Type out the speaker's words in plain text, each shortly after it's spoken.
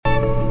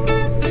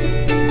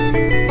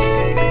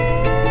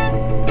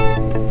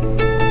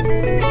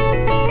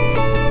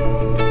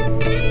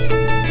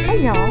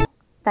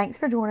Thanks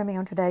for joining me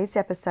on today's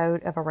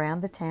episode of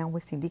Around the Town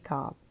with Cindy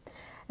Cobb.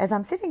 As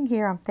I'm sitting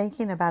here, I'm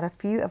thinking about a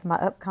few of my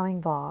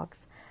upcoming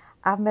vlogs.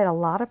 I've met a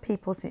lot of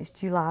people since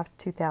July of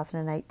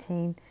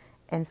 2018,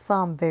 and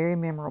some very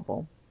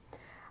memorable.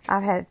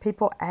 I've had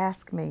people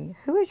ask me,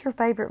 who is your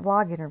favorite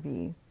vlog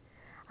interview?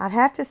 I'd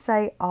have to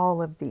say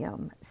all of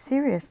them.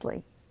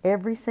 Seriously,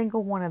 every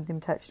single one of them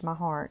touched my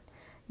heart,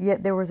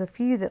 yet there was a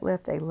few that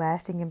left a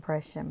lasting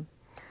impression.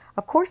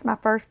 Of course, my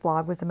first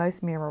vlog was the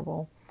most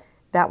memorable.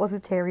 That was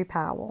with Terry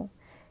Powell.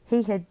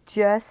 He had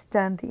just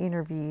done the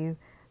interview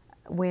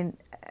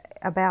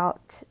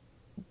about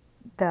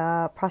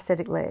the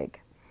prosthetic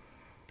leg.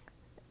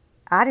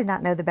 I did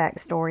not know the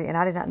backstory, and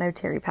I did not know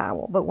Terry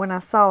Powell. But when I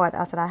saw it,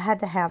 I said I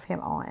had to have him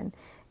on.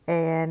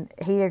 And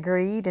he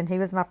agreed, and he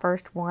was my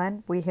first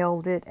one. We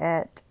held it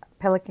at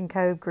Pelican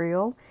Cove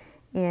Grill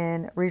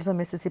in Ridgeland,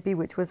 Mississippi,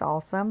 which was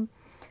awesome.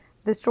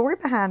 The story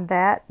behind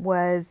that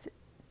was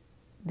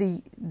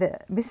the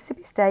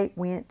Mississippi State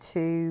went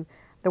to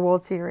the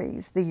World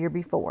Series the year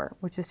before,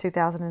 which was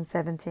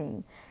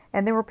 2017.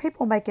 And there were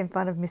people making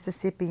fun of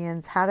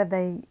Mississippians. How did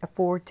they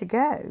afford to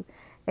go?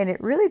 And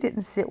it really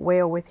didn't sit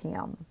well with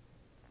him.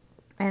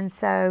 And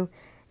so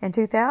in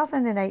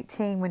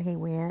 2018 when he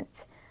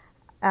went,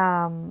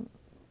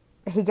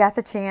 he got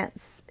the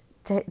chance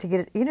to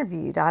get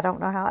interviewed. I don't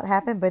know how it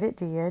happened, but it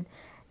did.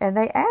 And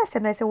they asked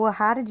him, they said, well,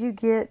 how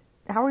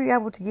were you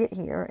able to get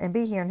here and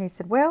be here? And he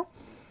said, well,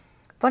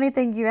 funny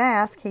thing you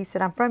ask, he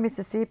said, I'm from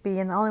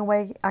Mississippi, and the only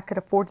way I could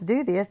afford to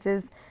do this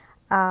is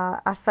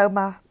I sewed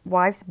my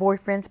wife's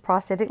boyfriend's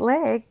prosthetic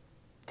leg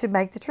to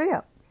make the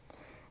trip.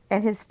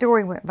 And his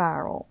story went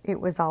viral. It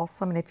was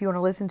awesome. And if you want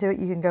to listen to it,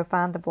 you can go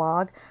find the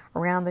vlog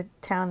Around the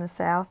Town in the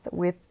South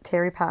with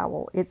Terry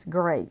Powell. It's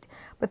great.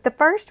 But the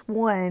first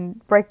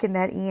one, breaking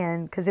that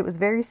in, because it was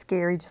very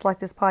scary, just like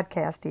this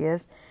podcast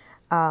is.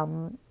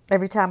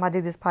 Every time I do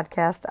this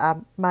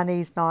podcast, my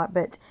knee's not,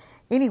 but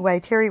anyway,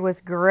 Terry was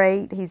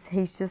great.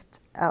 He's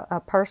just a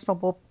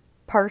personable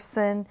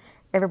person.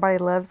 Everybody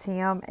loves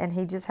him, and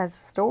he just has a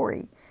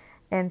story.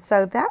 And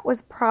so that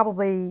was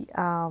probably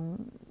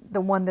the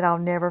one that I'll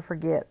never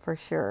forget for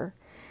sure.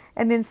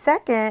 And then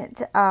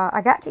second, I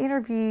got to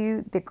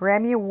interview the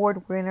Grammy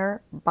Award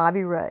winner,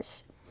 Bobby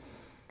Rush.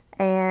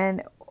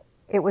 And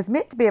it was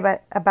meant to be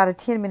about a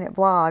 10-minute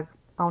vlog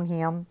on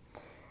him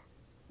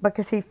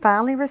because he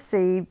finally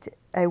received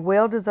a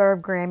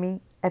well-deserved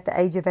Grammy at the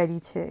age of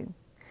 82.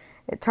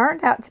 It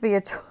turned out to be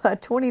a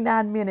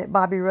 29-minute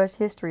Bobby Rush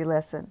history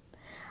lesson.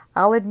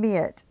 I'll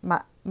admit,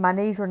 my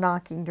knees were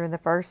knocking during the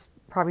first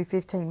probably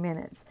 15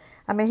 minutes.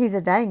 I mean, he's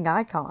a dang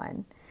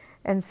icon.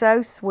 And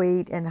so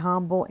sweet and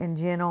humble and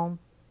gentle.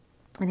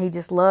 And he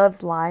just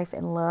loves life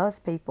and loves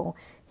people.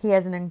 He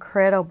has an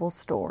incredible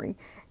story.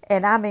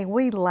 And I mean,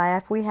 we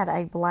laughed. We had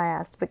a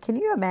blast. But can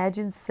you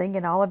imagine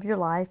singing all of your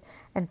life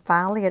and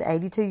finally at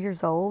 82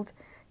 years old,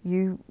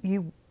 you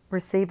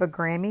receive a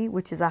Grammy,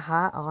 which is a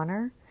high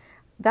honor?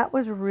 That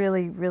was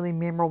really, really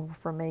memorable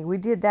for me. We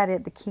did that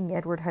at the King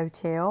Edward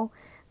Hotel.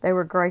 They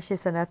were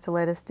gracious enough to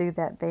let us do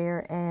that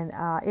there, and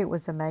it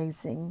was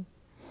amazing.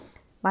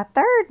 My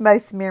third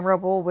most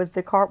memorable was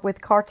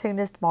with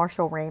cartoonist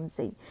Marshall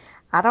Ramsey.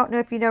 I don't know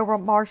if you know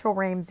Marshall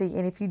Ramsey,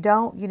 and if you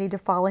don't, you need to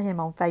follow him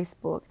on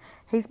Facebook.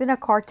 He's been a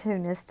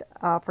cartoonist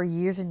for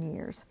years and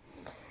years.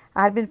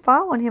 I'd been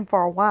following him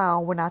for a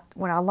while when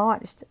I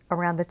launched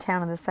Around the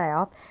Town in the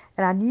South,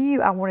 and I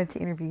knew I wanted to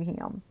interview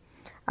him.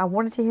 I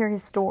wanted to hear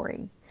his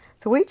story.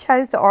 So we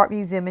chose the Art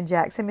Museum in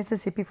Jackson,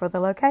 Mississippi for the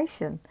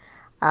location.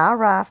 I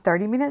arrived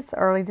 30 minutes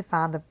early to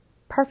find the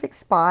perfect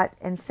spot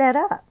and set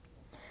up.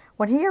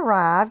 When he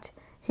arrived,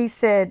 he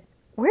said,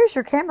 "Where's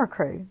your camera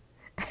crew?"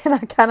 And I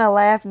kind of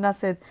laughed and I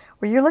said,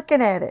 "Well, you're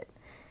looking at it."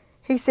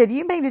 He said,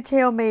 "You mean to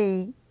tell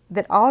me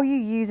that all you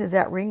use is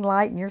that ring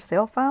light and your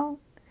cell phone?"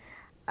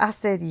 I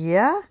said,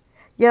 "Yeah.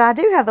 Yet I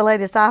do have the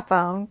latest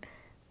iPhone,"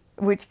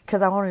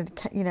 because I wanted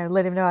to,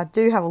 let him know I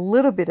do have a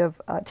little bit of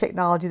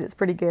technology that's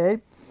pretty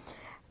good.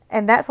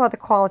 And that's why the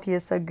quality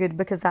is so good,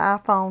 because the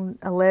iPhone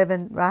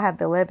 11, I have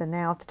the 11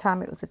 now, at the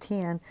time it was a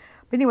 10.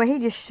 But anyway, he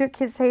just shook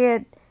his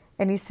head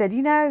and he said,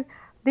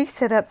 these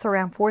setups are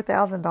around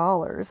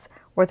 $4,000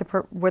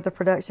 worth of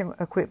production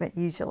equipment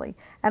usually.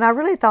 And I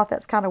really thought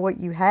that's kind of what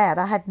you had.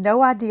 I had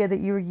no idea that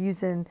you were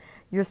using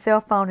your cell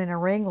phone and a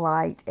ring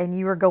light and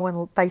you were going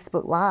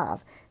Facebook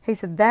Live. He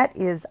said, that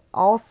is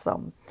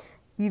awesome.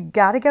 You've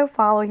got to go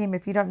follow him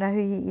if you don't know who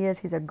he is.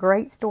 He's a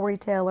great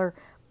storyteller,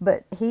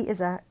 but he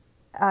is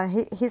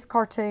his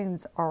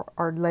cartoons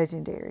are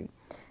legendary.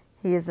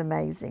 He is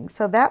amazing.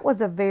 So that was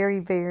a very,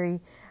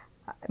 very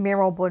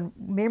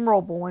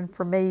memorable one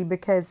for me,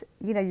 because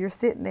you're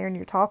sitting there and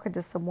you're talking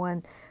to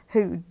someone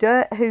who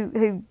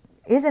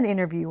is an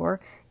interviewer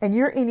and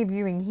you're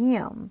interviewing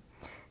him.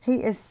 He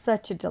is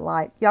such a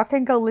delight. Y'all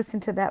can go listen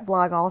to that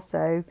vlog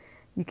also.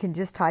 You can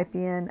just type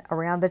in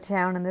Around the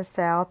Town in the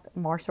South,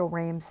 Marshall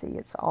Ramsey.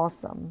 It's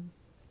awesome.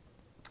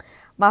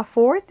 My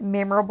fourth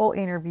memorable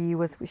interview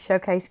was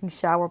showcasing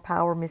Shower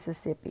Power,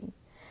 Mississippi.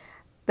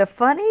 The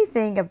funny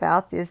thing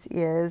about this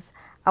is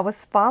I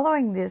was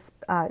following this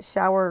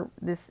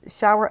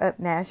Shower Up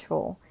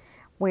Nashville,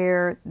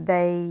 where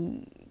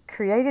they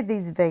created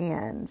these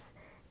vans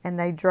and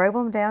they drove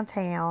them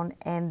downtown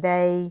and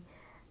they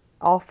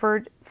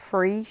offered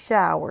free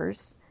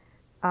showers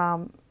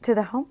to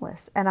the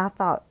homeless. And I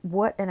thought,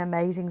 what an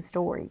amazing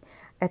story.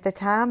 At the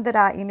time that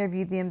I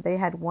interviewed them, they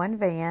had one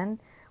van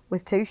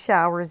with 2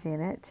 showers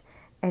in it,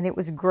 and it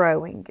was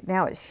growing.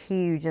 Now it's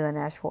huge in the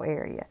Nashville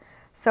area.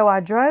 So I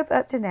drove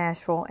up to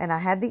Nashville, and I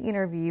had the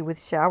interview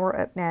with Shower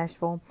Up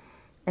Nashville,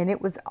 and it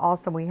was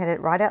awesome. We had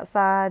it right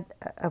outside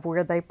of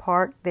where they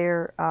parked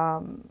the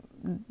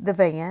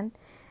van.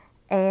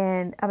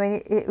 And, I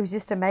mean, it was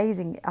just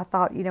amazing. I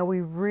thought,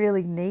 we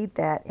really need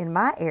that in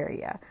my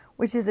area,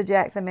 which is the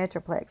Jackson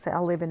Metroplex. I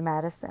live in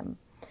Madison.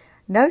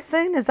 No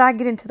soon as I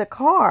get into the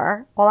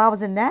car while I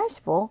was in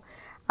Nashville,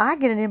 I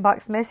get an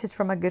inbox message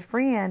from a good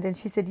friend, and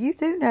she said, "You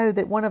do know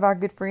that one of our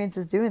good friends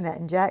is doing that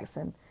in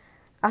Jackson?"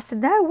 I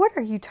said, "No, what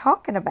are you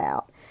talking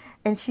about?"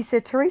 And she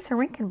said, "Teresa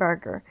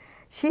Rinkenberger.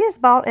 She has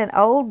bought an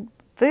old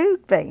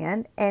food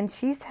van, and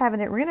she's having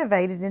it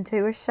renovated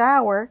into a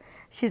shower.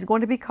 She's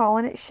going to be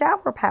calling it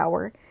Shower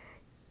Power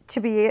to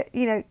be,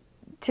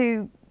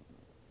 to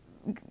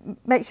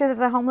make sure that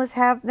the homeless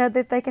know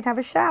that they can have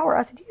a shower."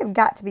 I said, "You have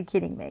got to be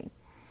kidding me."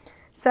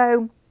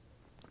 So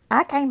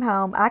I came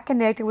home. I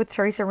connected with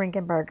Teresa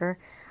Rinkenberger.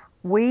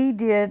 We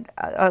did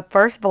a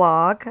first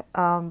vlog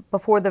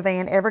before the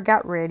van ever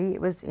got ready. It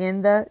was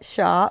in the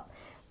shop,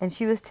 and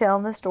she was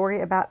telling the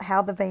story about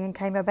how the van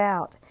came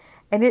about.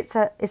 And it's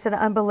an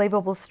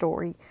unbelievable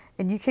story.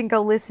 And you can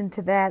go listen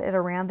to that at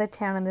Around the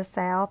Town in the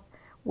South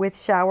with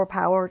Shower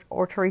Power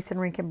or Teresa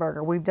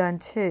Rinkenberger. We've done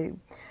 2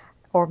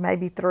 or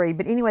maybe 3.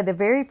 But anyway, the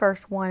very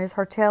first one is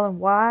her telling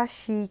why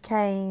she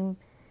came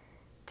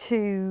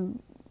to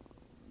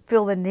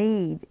feel the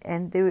need.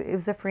 And it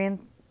was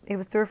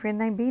through a friend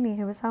named Beanie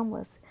who was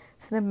homeless.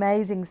 It's an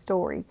amazing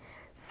story.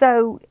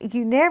 So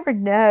you never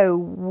know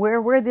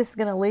where this is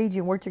going to lead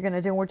you and what you're going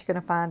to do and what you're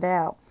going to find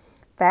out.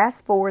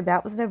 Fast forward,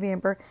 that was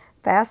November.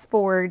 Fast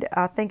forward,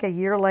 I think a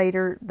year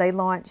later, they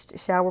launched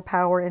Shower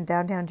Power in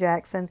downtown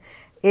Jackson.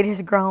 It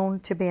has grown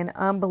to be an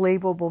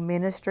unbelievable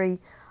ministry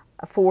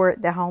for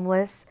the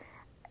homeless.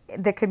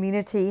 The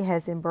community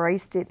has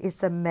embraced it.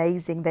 It's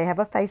amazing. They have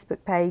a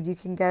Facebook page. You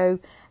can go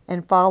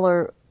and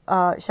follow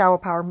Shower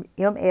Power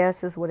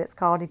MS is what it's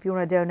called. If you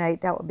want to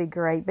donate, that would be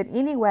great. But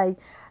anyway,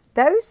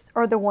 those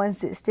are the ones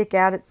that stick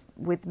out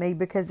with me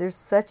because there's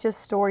such a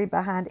story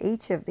behind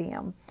each of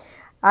them.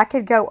 I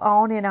could go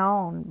on and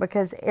on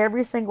because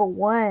every single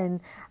one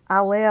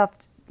I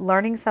left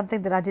learning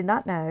something that I did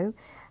not know.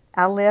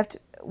 I left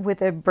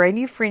with a brand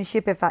new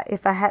friendship if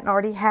I hadn't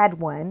already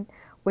had one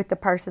with the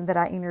person that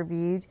I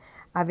interviewed.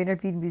 I've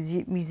interviewed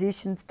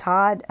musicians,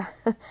 Todd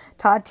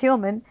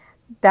Tillman.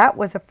 That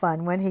was a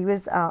fun one. He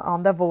was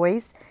on The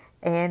Voice,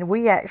 and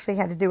we actually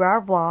had to do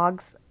our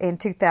vlogs in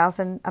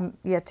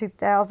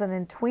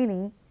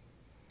 2020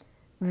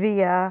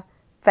 via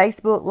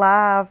Facebook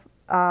Live.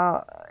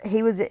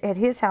 He was at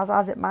his house, I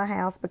was at my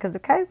house because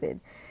of COVID.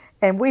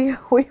 And we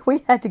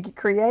had to get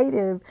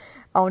creative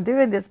on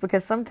doing this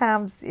because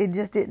sometimes it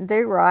just didn't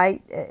do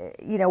right.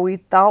 We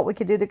thought we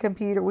could do the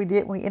computer. We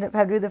didn't. We ended up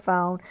having to do the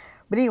phone.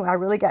 But anyway, I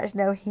really got to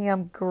know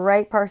him.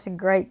 Great person,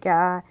 great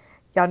guy.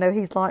 Y'all know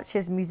he's launched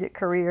his music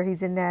career.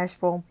 He's in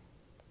Nashville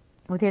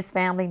with his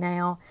family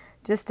now.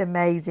 Just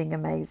amazing,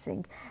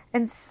 amazing.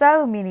 And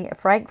so many.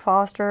 Frank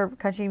Foster,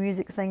 country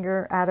music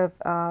singer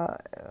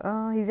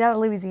he's out of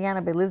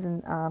Louisiana, but lives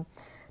in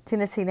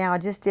Tennessee now. I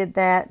just did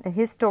that. And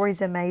his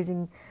story's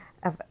amazing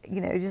of,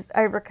 just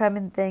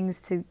overcoming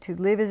things to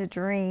live his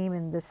dream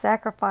and the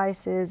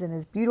sacrifices and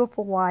his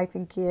beautiful wife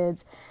and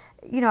kids.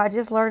 I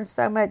just learned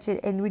so much.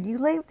 And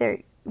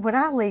when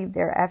I leave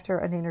there after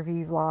an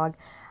interview vlog,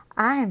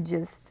 I'm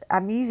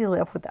usually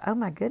left with, oh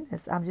my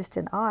goodness, I'm just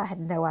in awe. I had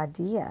no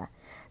idea.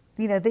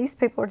 These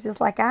people are just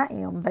like I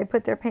am. They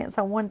put their pants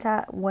on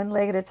one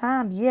leg at a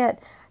time,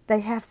 yet they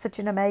have such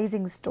an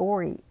amazing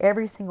story,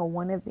 every single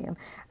one of them.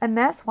 And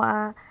that's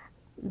why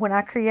when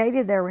I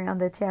created the Around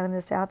the Town in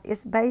the South,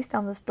 it's based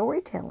on the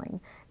storytelling.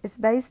 It's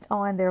based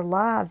on their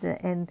lives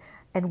and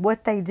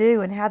what they do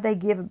and how they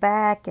give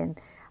back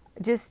and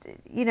just,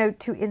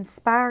 to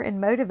inspire and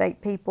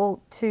motivate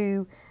people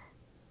to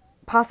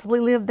possibly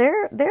live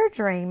their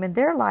dream and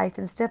their life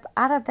and step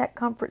out of that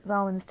comfort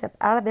zone and step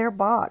out of their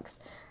box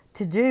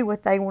to do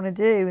what they want to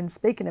do. And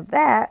speaking of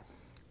that,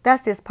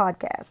 that's this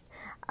podcast.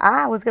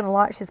 I was going to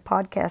launch this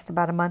podcast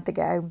about a month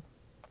ago,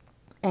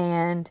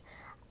 and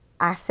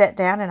I sat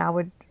down and I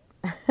would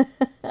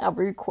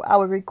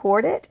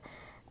record it,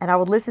 and I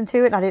would listen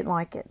to it, and I didn't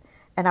like it,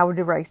 and I would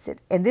erase it.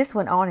 And this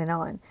went on and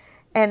on.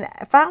 And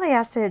finally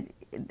I said,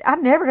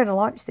 I'm never going to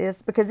launch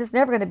this because it's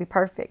never going to be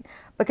perfect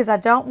because I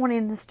don't want it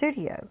in the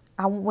studio.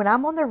 When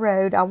I'm on the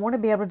road, I want to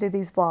be able to do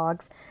these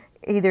vlogs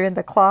either in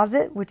the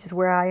closet, which is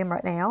where I am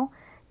right now,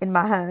 in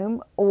my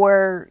home,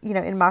 or,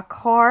 in my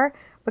car,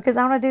 because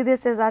I want to do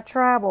this as I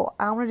travel.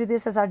 I want to do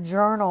this as I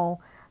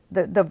journal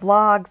the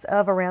vlogs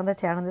of Around the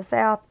Town in the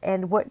South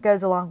and what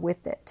goes along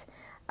with it.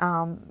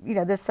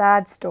 the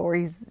side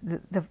stories,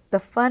 the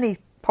funny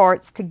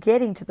parts to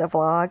getting to the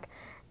vlog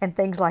and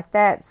things like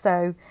that.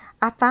 So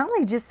I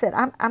finally just said,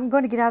 I'm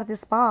going to get out of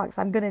this box.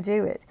 I'm going to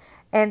do it.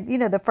 And,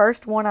 the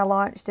first one I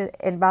launched it,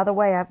 and by the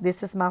way,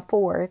 this is my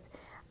fourth,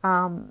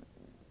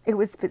 it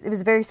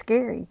was very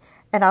scary.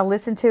 And I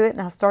listened to it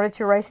and I started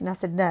to erase it and I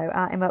said, no,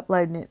 I am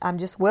uploading it. I'm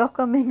just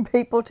welcoming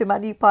people to my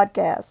new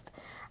podcast.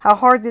 How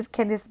hard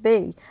can this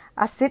be?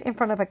 I sit in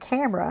front of a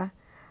camera,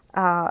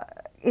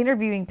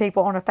 interviewing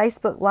people on a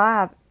Facebook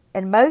Live,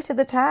 and most of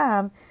the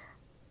time,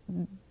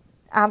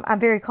 I'm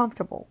very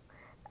comfortable.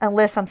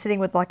 Unless I'm sitting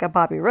with like a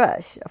Bobby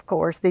Rush, of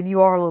course, then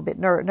you are a little bit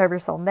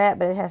nervous on that,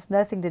 but it has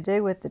nothing to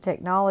do with the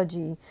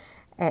technology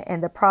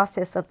and the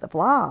process of the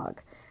vlog.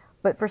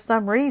 But for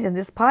some reason,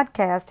 this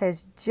podcast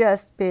has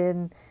just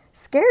been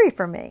scary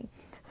for me.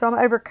 So I'm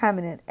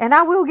overcoming it. And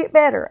I will get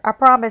better. I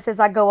promise as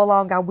I go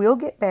along, I will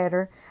get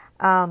better.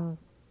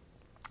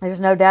 There's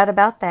no doubt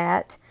about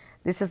that.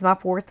 This is my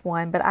fourth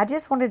one. But I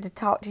just wanted to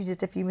talk to you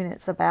just a few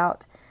minutes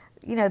about,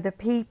 the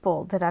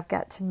people that I've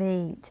got to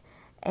meet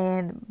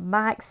and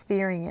my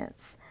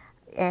experience.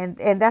 And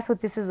that's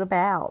what this is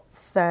about.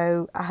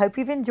 So I hope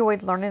you've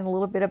enjoyed learning a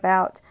little bit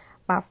about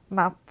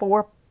my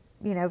four,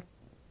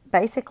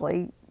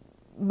 basically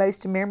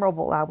most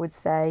memorable, I would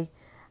say,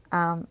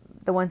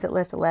 the ones that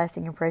left a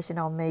lasting impression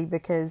on me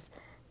because,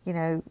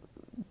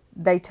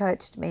 they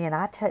touched me and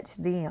I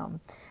touched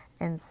them.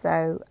 And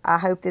so I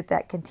hope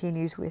that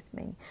continues with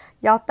me.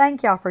 Y'all,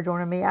 thank y'all for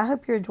joining me. I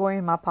hope you're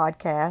enjoying my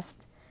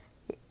podcast.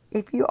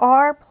 If you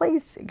are,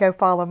 please go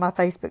follow my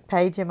Facebook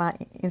page and my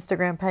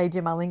Instagram page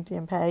and my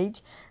LinkedIn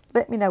page.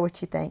 Let me know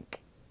what you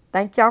think.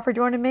 Thank y'all for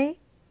joining me,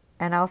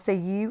 and I'll see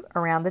you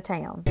around the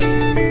town.